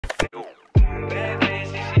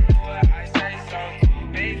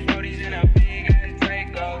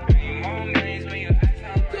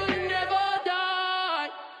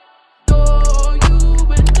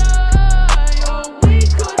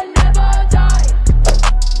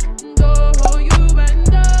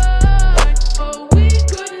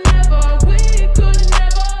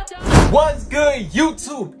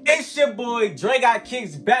boy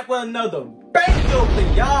DreGotKicks back with another banger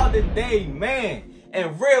for y'all today, man.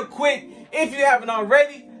 And real quick, if you haven't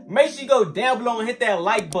already, make sure you go down below and hit that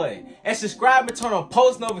like button and subscribe and turn on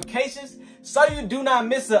post notifications so you do not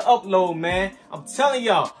miss an upload, man. I'm telling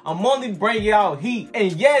y'all, I'm only bringing y'all heat.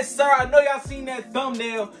 And yes, sir, I know y'all seen that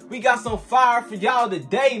thumbnail. We got some fire for y'all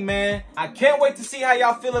today, man. I can't wait to see how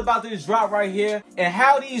y'all feel about this drop right here and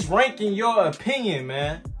how these rank in your opinion,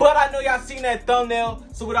 man. But I know y'all seen that thumbnail,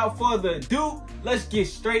 so without further ado, let's get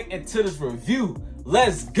straight into this review.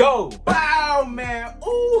 Let's go. Wow, man.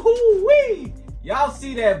 Ooh-hoo-wee. Y'all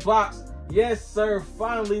see that box? Yes, sir.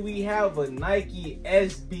 Finally, we have a Nike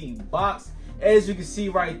SB box. As you can see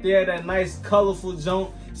right there, that nice colorful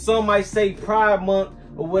joint. Some might say Pride Month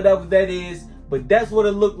or whatever that is, but that's what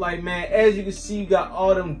it looked like, man. As you can see, you got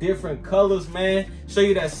all them different colors, man. Show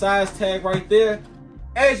you that size tag right there.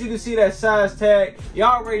 As you can see that size tag,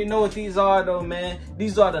 y'all already know what these are though, man.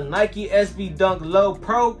 These are the Nike SB Dunk Low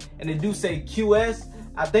Pro, and they do say QS.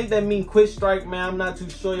 I think that means quick strike, man. I'm not too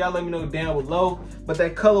sure. Y'all let me know down below. But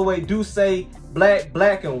that colorway do say black,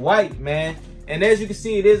 black, and white, man. And as you can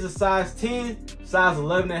see, it is a size 10, size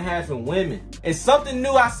 11.5 in women. And something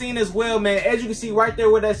new I seen as well, man. As you can see right there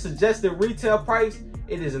with that suggested retail price,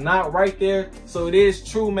 it is not right there. So it is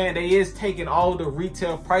true, man. They is taking all the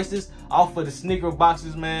retail prices off of the sneaker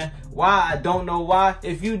boxes, man. Why? I don't know why.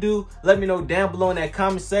 If you do, let me know down below in that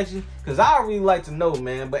comment section, because I really like to know,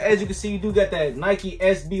 man. But as you can see, you do got that Nike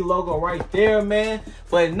SB logo right there, man.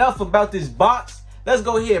 But enough about this box. Let's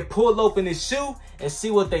go ahead and pull open this shoe and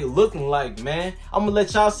see what they looking like, man. I'm gonna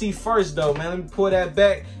let y'all see first though, man. Let me pull that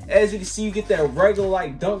back. As you can see, you get that regular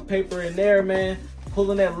like dunk paper in there, man.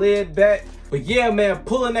 Pulling that lid back. But yeah, man,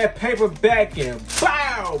 pulling that paper back and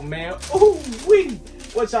bow, man. Ooh wee.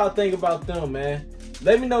 What y'all think about them, man?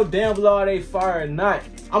 Let me know down below, are they fire or not.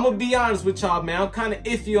 I'm gonna be honest with y'all, man. I'm kind of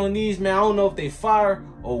iffy on these, man. I don't know if they fire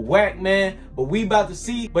or whack, man, but we about to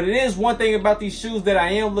see. But it is one thing about these shoes that I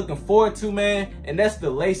am looking forward to, man, and that's the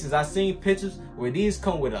laces. I seen pictures where these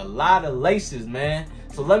come with a lot of laces, man.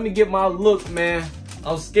 So let me get my look, man.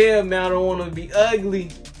 I'm scared, man. I don't want to be ugly.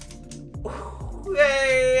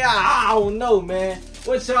 Hey, I don't know, man.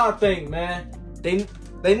 What y'all think, man?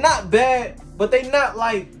 They not bad, but they not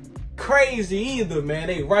like crazy either, man.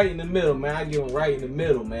 They right in the middle, man. I give them right in the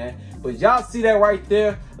middle, man. But y'all see that right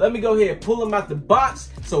there? Let me go ahead and pull them out the box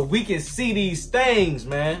so we can see these things,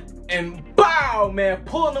 man. And bow, man,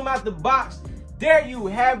 pulling them out the box. There you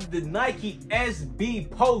have the Nike SB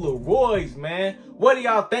Polaroids, man. What do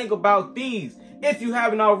y'all think about these? If you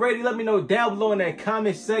haven't already, let me know down below in that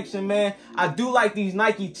comment section, man. I do like these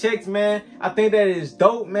Nike checks, man. I think that is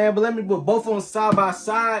dope, man. But let me put both of them side by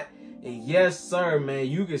side. And yes, sir, man,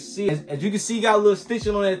 you can see, as you can see, you got a little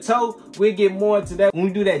stitching on that toe. We'll get more into that when we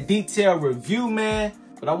do that detailed review, man.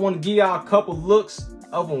 But I want to give y'all a couple looks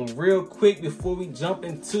of them real quick before we jump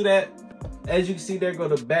into that. As you can see, there go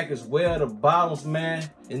the back as well, the bottoms, man.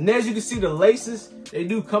 And as you can see, the laces, they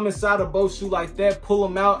do come inside of both shoes like that. Pull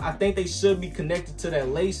them out. I think they should be connected to that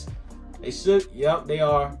lace. They should. Yep, they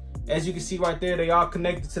are. As you can see right there, they are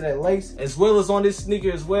connected to that lace, as well as on this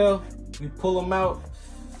sneaker as well. We pull them out.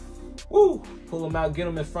 Woo! Pull them out, get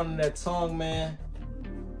them in front of that tongue, man.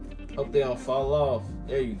 Hope they don't fall off.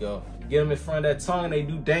 There you go. Get them in front of that tongue, they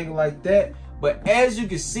do dangle like that. But as you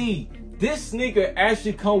can see, this sneaker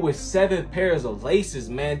actually comes with 7 pairs of laces,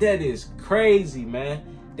 man. That is crazy, man.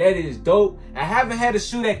 That is dope. I haven't had a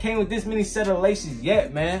shoe that came with this many set of laces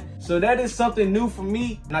yet, man. So that is something new for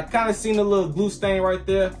me. And I kind of seen a little glue stain right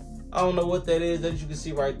there. I don't know what that is that you can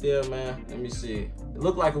see right there, man. Let me see. It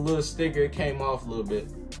looked like a little sticker. It came off a little bit.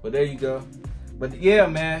 But there you go. But yeah,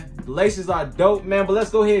 man, the laces are dope, man. But let's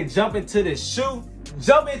go ahead and jump into this shoe.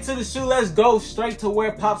 Jump into the shoe. Let's go straight to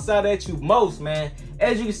where it pops out at you most, man.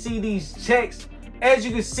 As you can see, these checks, as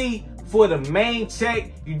you can see, for the main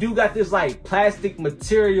check, you do got this like plastic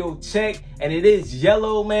material check, and it is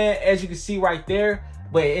yellow, man, as you can see right there.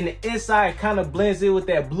 But in the inside, it kind of blends in with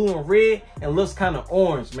that blue and red and looks kind of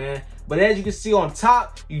orange, man. But as you can see on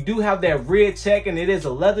top, you do have that red check, and it is a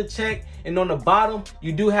leather check. And on the bottom,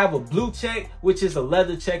 you do have a blue check, which is a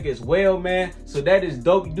leather check as well, man. So that is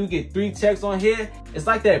dope. You do get 3 checks on here. It's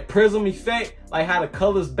like that prism effect, like how the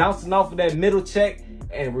colors bouncing off of that middle check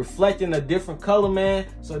and reflecting a different color, man.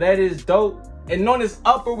 So that is dope. And on this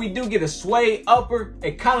upper, we do get a suede upper.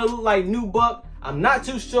 It kind of look like nubuck. I'm not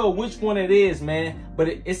too sure which one it is, man, but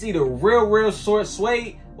it's either real short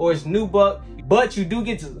suede or it's nubuck. But you do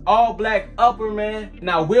get to all black upper, man.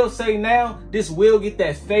 Now I will say now, this will get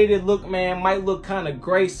that faded look, man. Might look kind of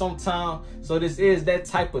gray sometime. So this is that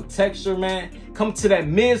type of texture, man. Come to that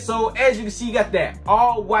midsole. As you can see, you got that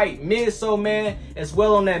all white midsole, man, as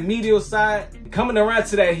well on that medial side. Coming around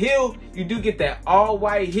to that heel, you do get that all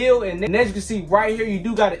white heel, and then as you can see right here, you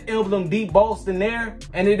do got an emblem debossed in there,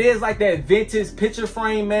 and it is like that vintage picture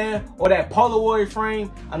frame, man, or that Polaroid frame.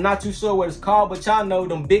 I'm not too sure what it's called, but y'all know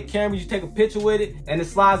them big cameras, you take a picture with it and it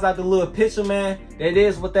slides out the little picture, man. That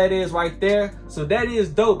is what that is right there. So that is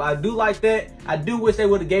dope. I do like that. I do wish they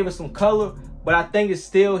would have gave us some color, but I think it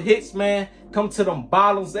still hits, man. Come to them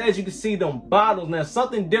bottles. As you can see, them bottles, now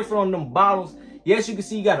something different on them bottles. Yes, you can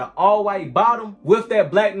see you got an all white bottom with that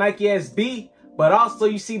black Nike SB, but also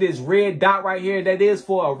you see this red dot right here. That is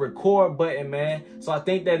for a record button, man. So I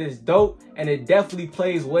think that is dope, and it definitely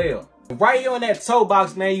plays well. Right here on that toe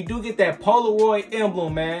box, man, you do get that Polaroid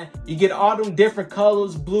emblem, man. You get all them different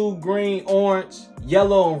colors, blue, green, orange,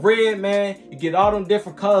 yellow, and red, man. You get all them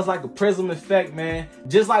different colors like a prism effect, man.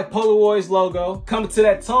 Just like Polaroid's logo. Coming to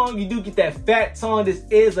that tongue, you do get that fat tongue. This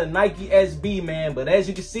is a Nike SB, man. But as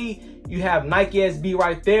you can see, you have Nike SB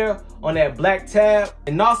right there on that black tab.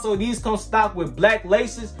 And also these come stocked with black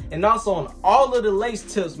laces, and also on all of the lace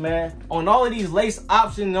tips, man. On all of these lace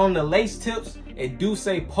options on the lace tips, it do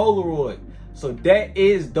say Polaroid. So that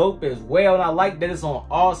is dope as well. And I like that it's on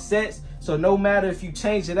all sets. So no matter if you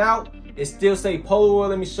change it out, it still say Polaroid.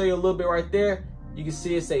 Let me show you a little bit right there. You can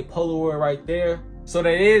see it say Polaroid right there. So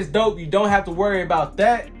that is dope. You don't have to worry about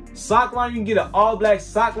that. Sock liner, you can get an all black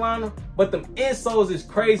sock liner, but them insoles is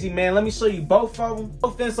crazy, man. Let me show you both of them.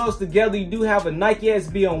 Both insoles together, you do have a Nike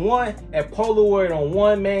SB on one and Polaroid on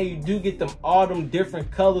one, man. You do get them all them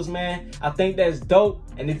different colors, man. I think that's dope.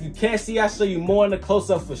 And if you can't see, I'll show you more in the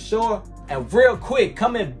close-up for sure. And real quick,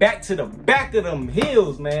 coming back to the back of them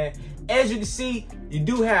heels, man. As you can see, you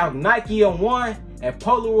do have Nike on one and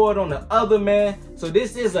Polaroid on the other, man. So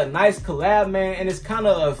this is a nice collab, man, and it's kind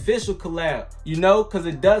of an official collab, you know, because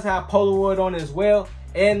it does have Polaroid on it as well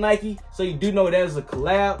and Nike. So you do know that is a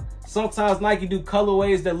collab. Sometimes Nike do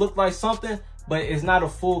colorways that look like something, but it's not a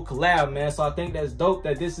full collab, man. So I think that's dope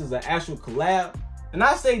that this is an actual collab. And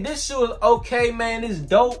I say this shoe is okay, man. It's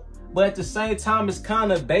dope, but at the same time, it's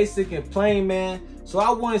kind of basic and plain, man. So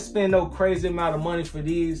I wouldn't spend no crazy amount of money for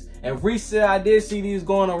these. And resale, I did see these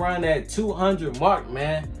going around that 200 mark,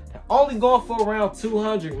 man. They're only going for around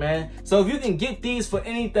 200, man. So if you can get these for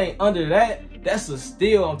anything under that, that's a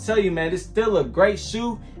steal. I'm telling you, man, it's still a great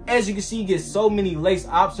shoe. As you can see, you get so many lace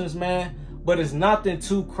options, man. But it's nothing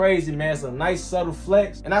too crazy, man. It's a nice subtle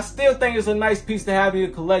flex. And I still think it's a nice piece to have in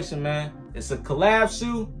your collection, man. It's a collab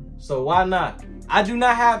shoe, so why not? I do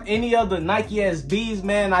not have any other Nike SBs,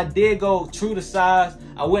 man. I did go true to size.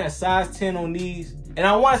 I went a size 10 on these. And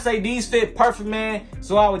I want to say these fit perfect, man.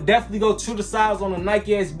 So I would definitely go true to size on the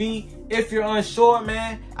Nike SB. If you're unsure,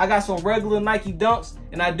 man, I got some regular Nike Dunks,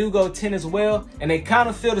 and I do go 10 as well. And they kind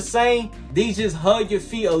of feel the same. These just hug your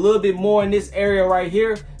feet a little bit more in this area right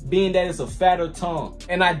here, being that it's a fatter tongue.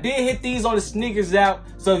 And I did hit these on the sneakers app.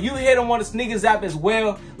 So if you hit them on the sneakers app as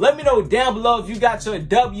well, let me know down below if you got your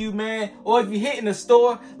W, man. Or if you hit in the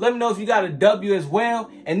store, let me know if you got a W as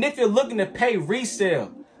well. And if you're looking to pay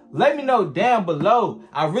resale, let me know down below.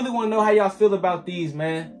 I really want to know how y'all feel about these,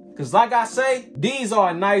 man. Because like I say, these are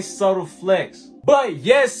a nice subtle flex. But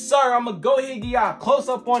yes, sir, I'm going to go ahead and give y'all a close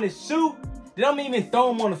up on this shoe. Then I'm even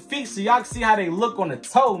throw them on the feet so y'all can see how they look on the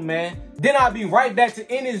toe, man. Then I'll be right back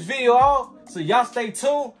to end this video off. So y'all stay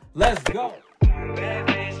tuned. Let's go.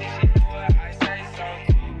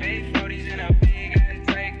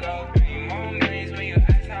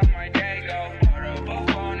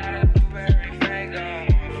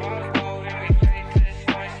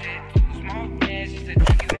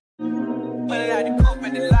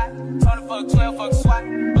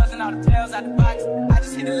 All the tails out the box. I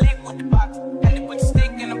just hit a lick with the box. Had to put the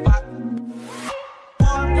stick in the box. Pour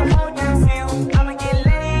up the mojo feel. I'ma get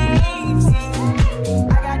lazy.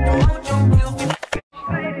 I got the mojo feel.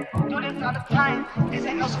 Do this all the time. This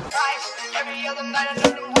ain't no surprise. Every other night I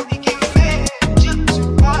know the movie came bad. Just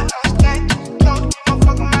part on stage. Don't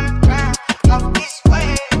fuck around the ground. Off this way.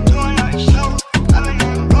 Doing all the show. I've been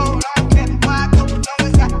on the road. I don't care why I go. Long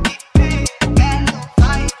as I get paid. Bad little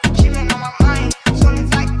vibe. Chillin' on my mind. Soon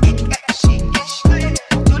as I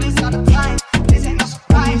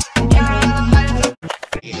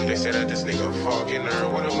they said that this nigga fucking her.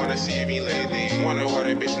 Wanna see me lately. Wonder why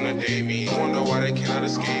they bitch wanna date me. Wonder why they cannot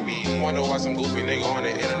escape me. Wonder why some goofy nigga on the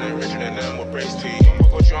internet richer than them with brace teeth.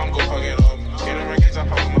 I'm gon' go fuck it up.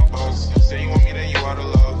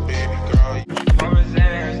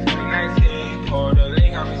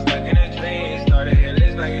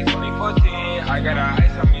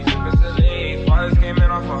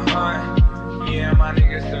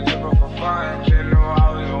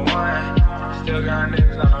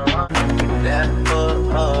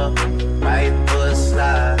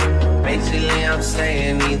 I'm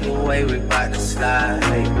saying either way we bout to slide.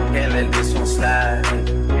 Hey, can't let this one slide. Hey,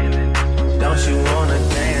 don't you wanna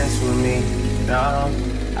dance with me? No,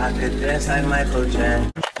 I could dance like Michael Jackson.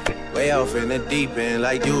 Way off in the deep end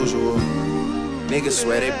like usual. Niggas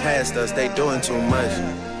swear they passed us, they doing too much.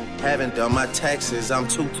 Haven't done my taxes, I'm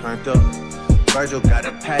too turned up. Virgil got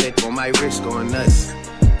a paddock on my wrist going nuts.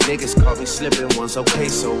 Niggas caught me slipping once, okay,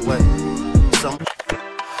 so what?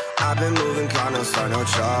 I've been moving, can't no start no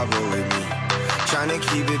trouble with me. Trying to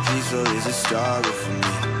keep it peaceful is a struggle for me.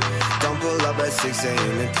 Don't pull up at 6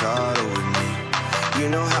 a.m. to cuddle with me. You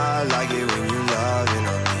know how I like it when you loving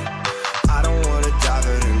on me. I don't wanna dive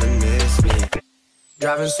in to miss me.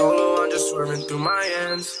 Driving solo, I'm just swerving through my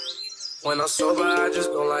ends. When I'm sober, I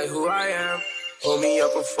just don't like who I am. Pull me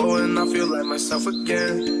up a four and I feel like myself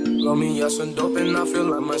again. Blow me up some dope and I feel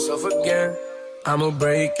like myself again. I'ma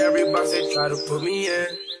break every box they try to put me in.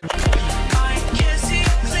 I can see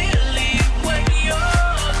clearly when you're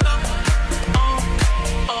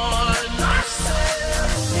on myself.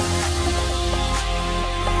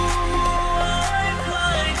 I'm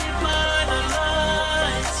blinded by the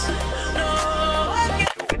lights. No, I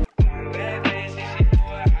can't. Bad bitch, she do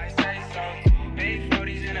what I say so. Big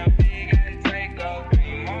 40s in a big ass Draco.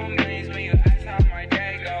 3 more minutes when you ask how my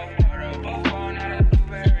day go. Or a buffalo, not a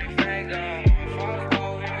blueberry fago.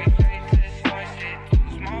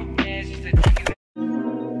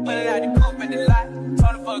 Put it out the coupe in the lot.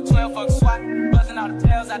 20 fuck 12 fuck swat. Buzzing all the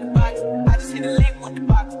tails out the box. I just hit a lick with the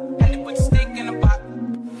box. Had to put the stick in the box.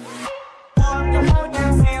 The mojo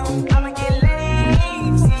feel, I'ma get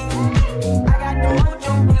lazy. I got the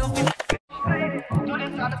mojo feel. Do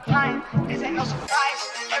this all the time. This ain't no surprise.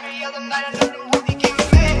 Every other night I know the movie get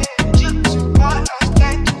mad. Just one on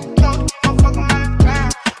stand. Don't fuck on the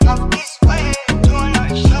ground. Off this way, doing all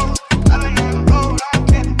the shows. I'm in that road. I don't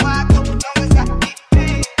care why I go. Numbers got big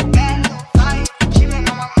paid. Bad little vibe. Chillin'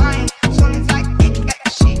 on my mind. Soon as I get that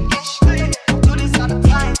shit get straight. Do this all the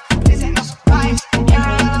time. This ain't no surprise. Every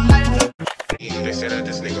other night I know. They said that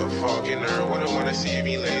this nigga fucking her. Wouldn't wanna see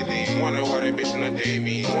me lately. Wonder why they bitch wanna date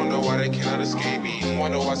me. Wonder why they cannot escape me.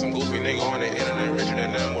 Wonder why some goofy nigga on the internet richer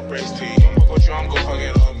than them with brace teeth. Fuck with you, I'm gon' fuck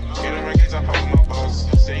it up. Get the records, I pop with my boss.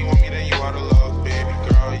 Say you want me, then you out of love, baby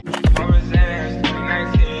girl. Conversations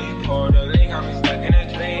 2019, pulled the link, I'm stuck in a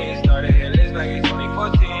dream. Started hit list like it's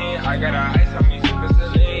 2014. I got a ice on me, super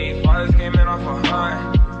saline. Fathers came in off a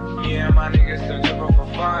hunt. Me and my niggas still tripping for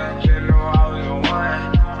fun. Didn't know I was the one.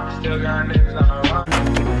 Still got niggas on the run.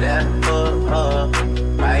 Left foot up,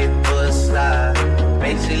 right foot slide.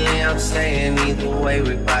 Basically, I'm saying either way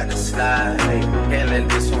we bout to slide. Hey, can't let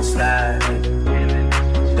this one slide. Hey,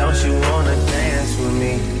 don't you wanna dance with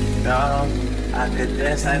me? No, I could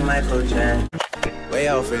dance like Michael Jackson. Way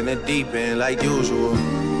off in the deep end like usual.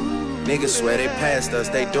 Niggas swear they passed us,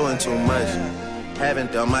 they doing too much.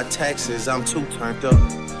 Haven't done my taxes, I'm too turned up.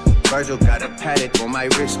 Virgil got a paddock on my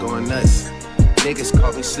wrist going nuts. Niggas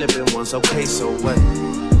caught me slipping once, okay, so what?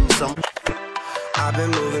 I've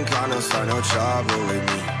been moving, can't no start no trouble with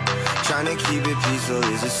me. Trying to keep it peaceful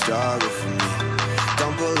is a struggle for me.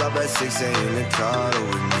 Don't pull up at 6 a.m. to cuddle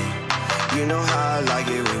with me. You know how I like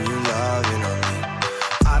it when you loving on me.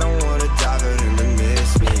 I don't wanna dive in to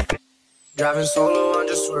miss me. Driving solo, I'm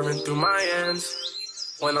just swerving through my ends.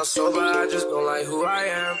 When I'm sober, I just don't like who I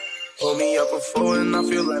am. Pull me up a four and I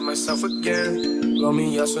feel like myself again. Blow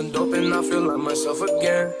me up some dope and I feel like myself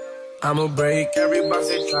again. I'ma break every box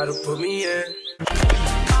they try to put me in.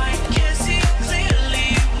 I can see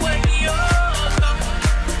clearly when you're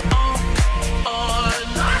on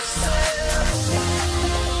myself.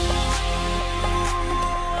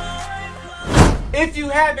 If you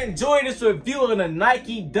have enjoyed this review of the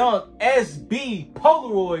Nike Dunk SB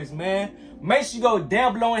Polaroids, man, make sure you go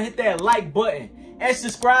down below and hit that like button. And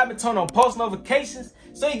subscribe and turn on post notifications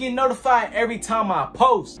so you get notified every time I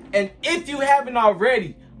post. And if you haven't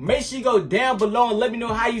already, make sure you go down below and let me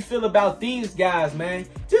know how you feel about these guys, man.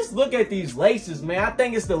 Just look at these laces, man. I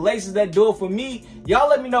think it's the laces that do it for me. Y'all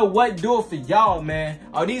let me know what do it for y'all, man.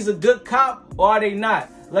 Are these a good cop or are they not?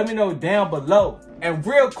 Let me know down below. And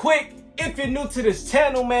real quick, if you're new to this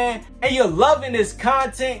channel, man, and you're loving this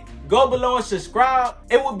content, go below and subscribe.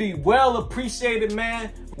 It would be well appreciated,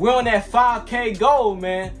 man. We're on that 5K goal,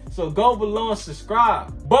 man. So go below and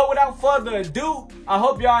subscribe. But without further ado, I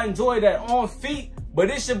hope y'all enjoyed that on feet. But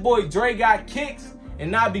it's your boy DreGotKicks,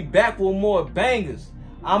 and I'll be back with more bangers.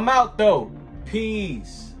 I'm out though.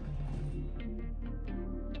 Peace.